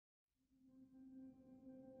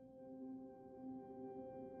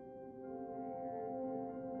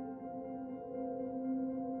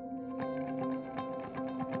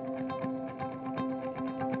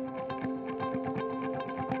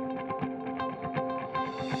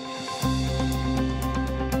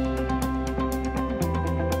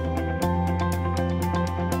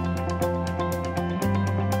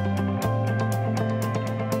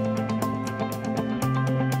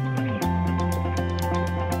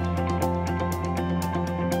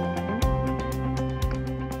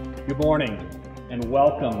morning and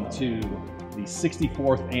welcome to the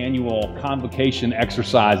 64th annual convocation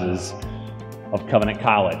exercises of Covenant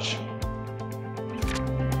College. It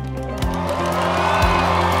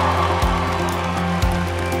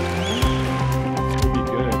would be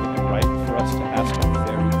good and right for us to ask them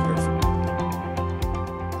very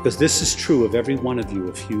carefully. Because this is true of every one of you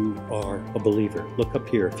if you are a believer. Look up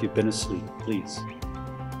here if you've been asleep, please.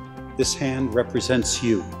 This hand represents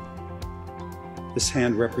you. This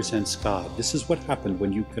hand represents God. This is what happened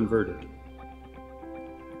when you converted.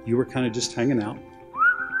 You were kind of just hanging out,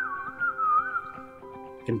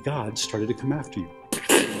 and God started to come after you.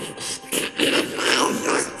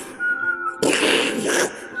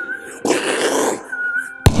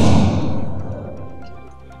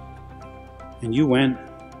 And you went,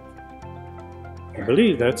 I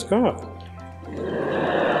believe that's God.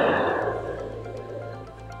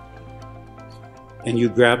 And you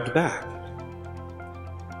grabbed back.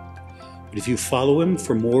 But if you follow him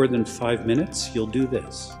for more than 5 minutes, you'll do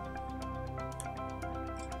this.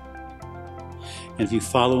 And if you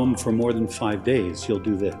follow him for more than 5 days, you'll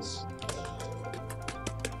do this.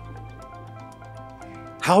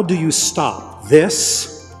 How do you stop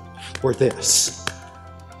this or this?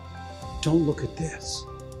 Don't look at this.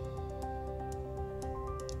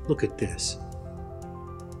 Look at this.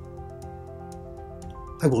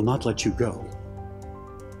 I will not let you go.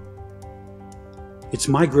 It's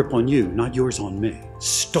my grip on you, not yours on me.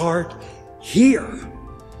 Start here.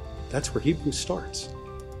 That's where Hebrews starts.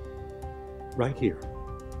 Right here.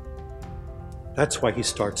 That's why he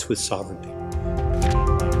starts with sovereignty. A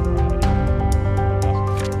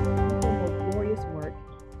more glorious work,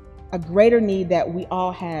 a greater need that we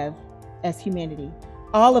all have as humanity.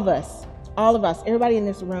 All of us, everybody in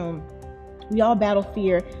this room, we all battle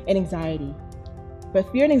fear and anxiety. But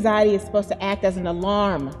fear and anxiety is supposed to act as an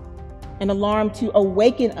alarm to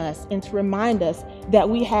awaken us and to remind us that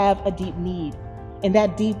we have a deep need. And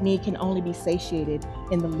that deep need can only be satiated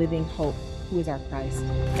in the living hope, who is our Christ.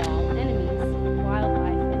 All enemies,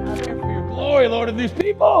 wildlife, and other. For your glory, Lord, of these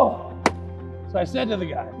people. So I said to the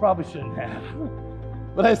guy, probably shouldn't have,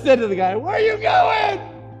 but I said to the guy, where are you going?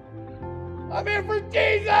 I'm here for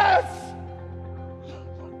Jesus.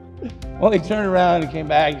 Well, he turned around and came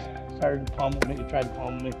back, he started to pummel me, he tried to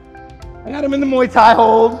pummel me. I got him in the Muay Thai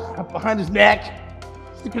hold, up behind his neck,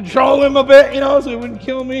 just to control him a bit, so he wouldn't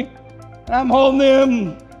kill me. And I'm holding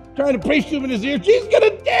him, trying to preach to him in his ear, Jesus is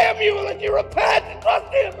gonna damn you unless you repent and trust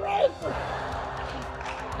him, right?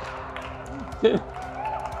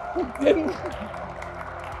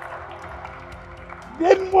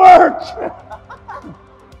 Didn't work.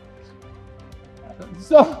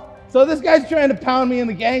 So this guy's trying to pound me, and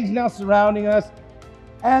the gang's now surrounding us.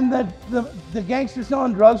 And the gangster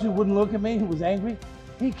selling drugs who wouldn't look at me, who was angry,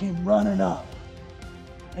 he came running up.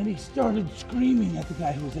 And he started screaming at the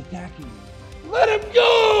guy who was attacking me. Let him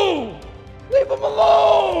go! Leave him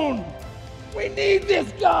alone! We need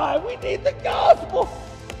this guy! We need the gospel!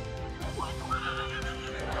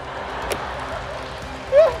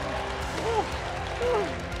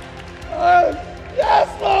 Yes,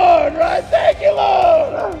 Lord! Right? Thank you,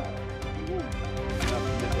 Lord!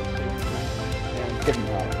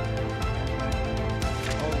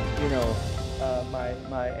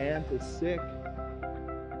 My aunt is sick.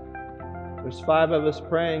 There's 5 of us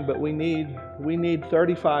praying, but we need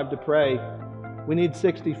 35 to pray. We need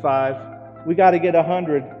 65. We got to get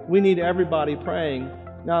 100. We need everybody praying.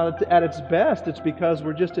 Now, at its best, it's because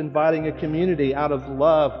we're just inviting a community out of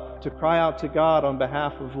love to cry out to God on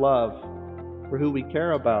behalf of love for who we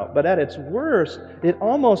care about. But at its worst, it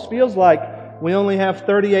almost feels like we only have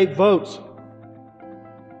 38 votes.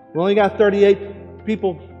 We only got 38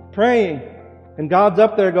 people praying. And God's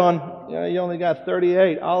up there going, yeah, you only got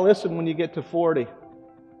 38. I'll listen when you get to 40.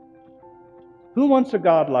 Who wants a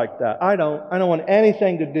God like that? I don't want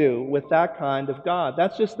anything to do with that kind of God.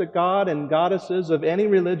 That's just the God and goddesses of any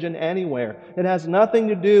religion anywhere. It has nothing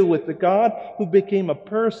to do with the God who became a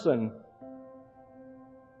person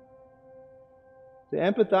to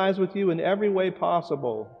empathize with you in every way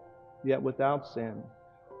possible, yet without sin.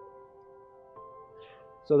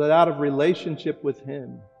 So that out of relationship with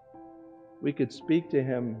Him, we could speak to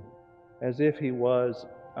Him as if He was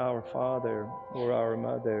our father or our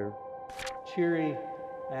mother. Cheery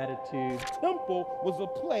attitude. Temple was a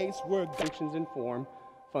place where functions in form,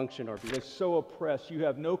 function, or be so oppressed you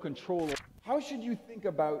have no control. How should you think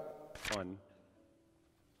about one?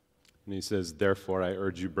 And he says, therefore, I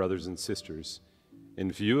urge you, brothers and sisters,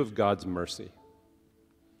 in view of God's mercy.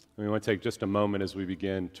 And we want to take just a moment as we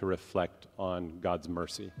begin to reflect on God's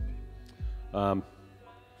mercy.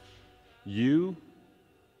 You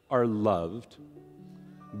are loved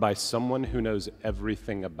by someone who knows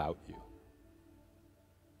everything about you?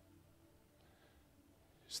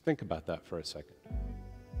 Just think about that for a second.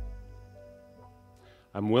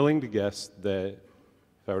 I'm willing to guess that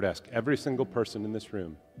if I were to ask every single person in this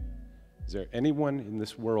room, is there anyone in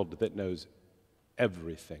this world that knows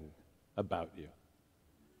everything about you?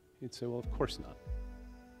 You'd say, well, of course not.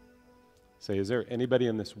 Say, is there anybody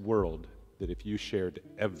in this world that if you shared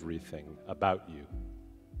everything about you,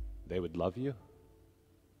 they would love you?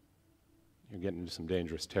 You're getting into some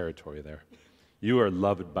dangerous territory there. You are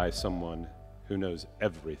loved by someone who knows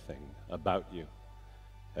everything about you.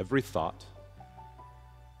 Every thought,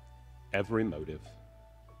 every motive,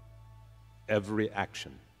 every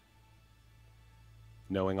action.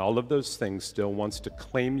 Knowing all of those things, still wants to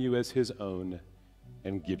claim you as his own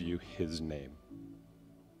and give you his name.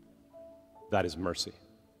 That is mercy.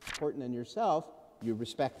 Important in yourself, you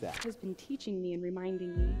respect that. Has been teaching me and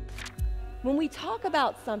reminding me. When we talk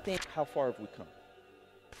about something, How far have we come?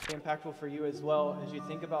 Impactful for you as well as you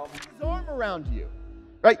think about His arm around you,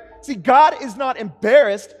 right? See, God is not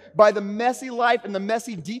embarrassed by the messy life and the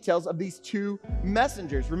messy details of these two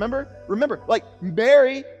messengers. Remember, like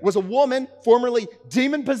Mary was a woman, formerly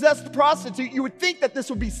demon-possessed prostitute. You would think that this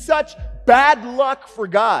would be such bad luck for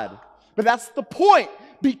God. But that's the point.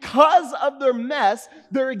 Because of their mess,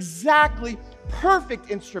 they're exactly perfect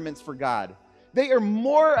instruments for God. They are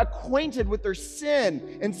more acquainted with their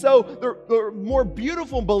sin. And so they're more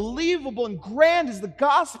beautiful, believable, and grand is the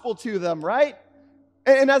gospel to them, right?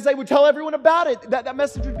 And as they would tell everyone about it, that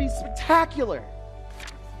message would be spectacular.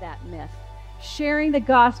 That myth. Sharing the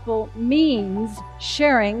gospel means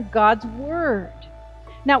sharing God's word.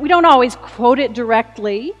 Now, we don't always quote it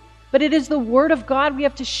directly, but it is the word of God we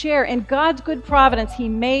have to share. In God's good providence, he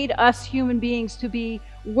made us human beings to be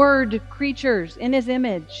word creatures in his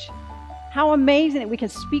image. How amazing that we can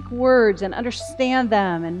speak words and understand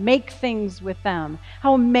them and make things with them.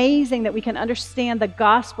 How amazing that we can understand the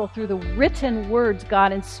gospel through the written words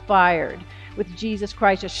God inspired, with Jesus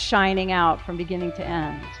Christ just shining out from beginning to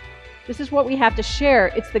end. This is what we have to share.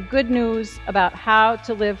 It's the good news about how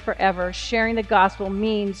to live forever. Sharing the gospel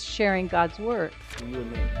means sharing God's word. you and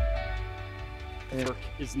me. And work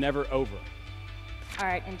is never over.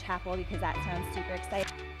 art and chapel, because that sounds super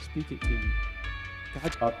exciting. Speak it to me.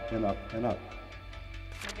 God. Up and up and up.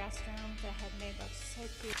 The guest room, the head maid looks so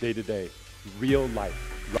cute. Day to day, real life.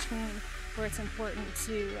 Where it's important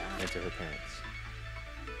to And to her parents.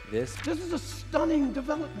 This is a stunning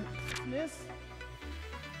development. Miss,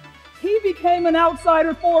 he became an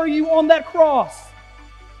outsider for you on that cross.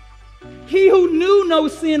 He who knew no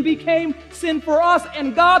sin became sin for us,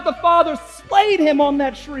 and God the Father slayed him on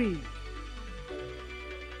that tree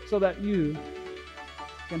so that you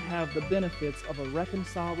can have the benefits of a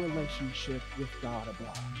reconciled relationship with God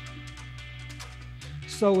above.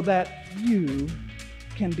 So that you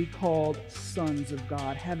can be called sons of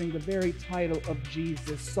God, having the very title of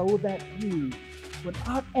Jesus, so that you would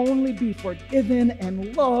not only be forgiven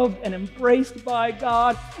and loved and embraced by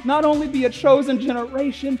God, not only be a chosen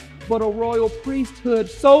generation, but a royal priesthood,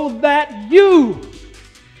 so that you,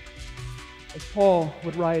 as Paul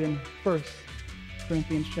would write in 1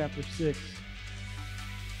 Corinthians chapter 6,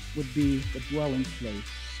 would be the dwelling place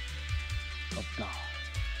of God.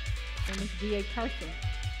 My name is D.A. Carson.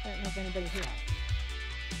 I don't know if anybody here.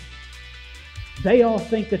 They all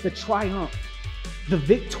think that the triumph, the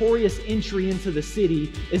victorious entry into the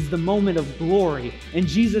city is the moment of glory. And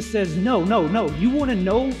Jesus says, no. You want to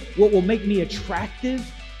know what will make me attractive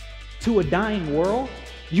to a dying world?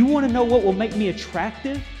 You want to know what will make me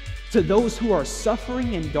attractive to those who are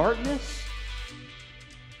suffering in darkness?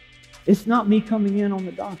 It's not me coming in on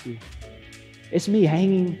the donkey. It's me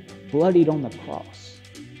hanging bloodied on the cross.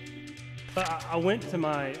 I went to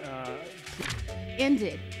my...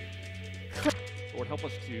 Ended. Lord, help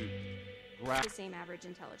us to grasp The same average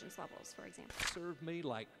intelligence levels, for example. serve me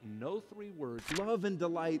like no 3 words. Love and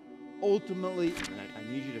delight ultimately. And I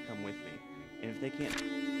need you to come with me. And if they can't...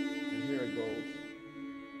 And here it goes.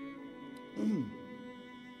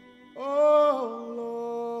 Oh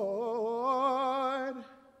Lord,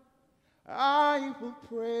 I will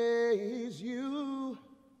praise you,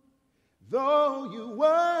 though you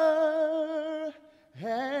were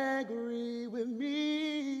angry with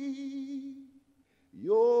me.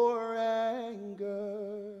 Your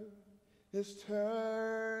anger is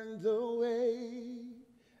turned away,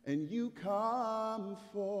 and you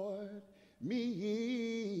comfort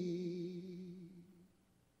me.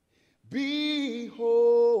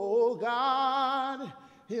 Behold, God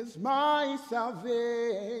is my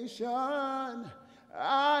salvation.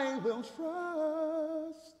 I will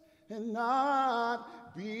trust and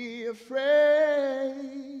not be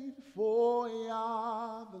afraid. For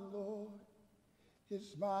Yah the Lord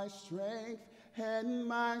is my strength and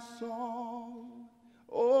my song.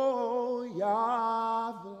 Oh,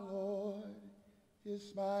 Yah the Lord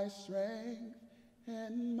is my strength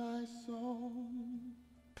and my song.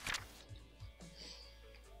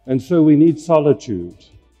 And so we need solitude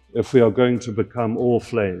if we are going to become all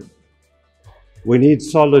flame. We need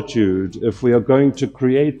solitude if we are going to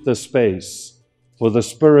create the space for the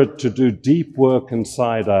Spirit to do deep work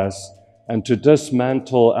inside us and to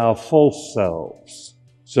dismantle our false selves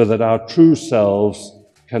so that our true selves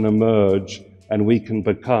can emerge and we can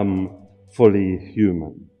become fully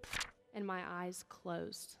human. And my eyes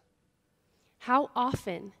closed. How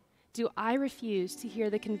often do I refuse to hear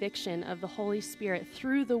the conviction of the Holy Spirit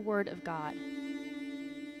through the Word of God?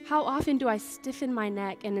 How often do I stiffen my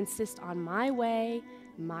neck and insist on my way,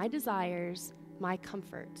 my desires, my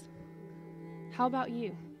comfort? How about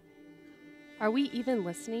you? Are we even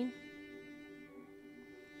listening?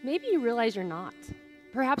 Maybe you realize you're not.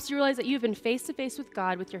 Perhaps you realize that you've been face to face with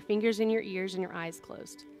God with your fingers in your ears and your eyes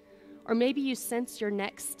closed. Or maybe you sense your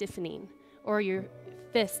neck stiffening or your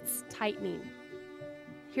fists tightening.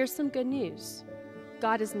 Here's some good news.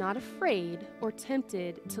 God is not afraid or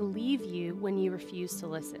tempted to leave you when you refuse to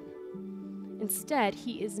listen. Instead,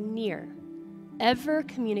 He is near, ever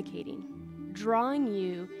communicating, drawing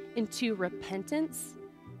you into repentance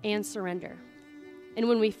and surrender. And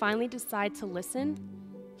when we finally decide to listen,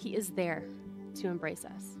 He is there to embrace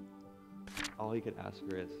us. All you could ask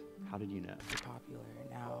her is, how did you know? Popular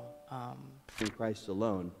now. In Christ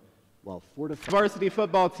alone, while fortifying. Varsity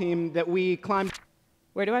football team that we climbed.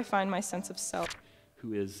 Where do I find my sense of self?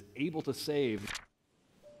 Who is able to save.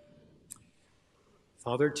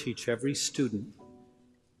 Father, teach every student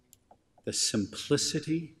the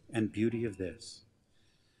simplicity and beauty of this.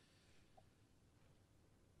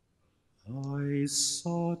 I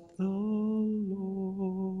sought the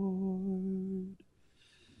Lord,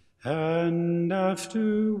 and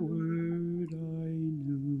afterward I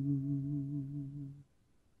knew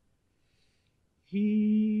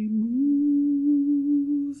He moved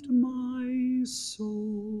my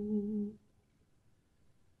soul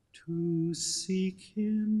to seek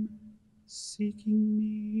Him, seeking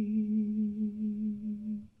me.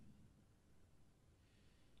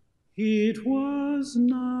 It was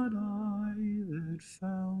not I that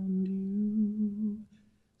found you,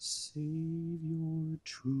 Savior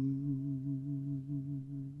true.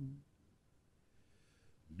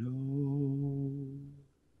 No,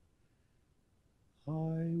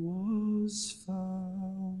 I was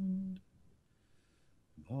found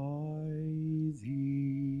by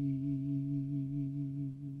Thee.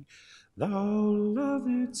 Thou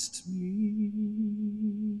lovedst me,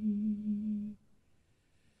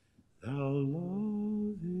 Thou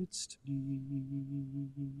lovedst me,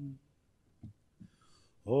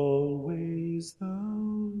 always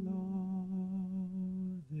Thou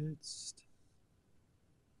lovedst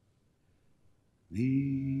me.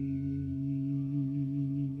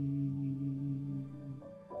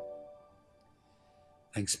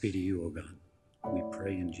 Thanks be to you, O God. We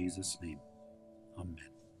pray in Jesus' name.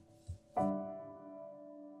 Amen.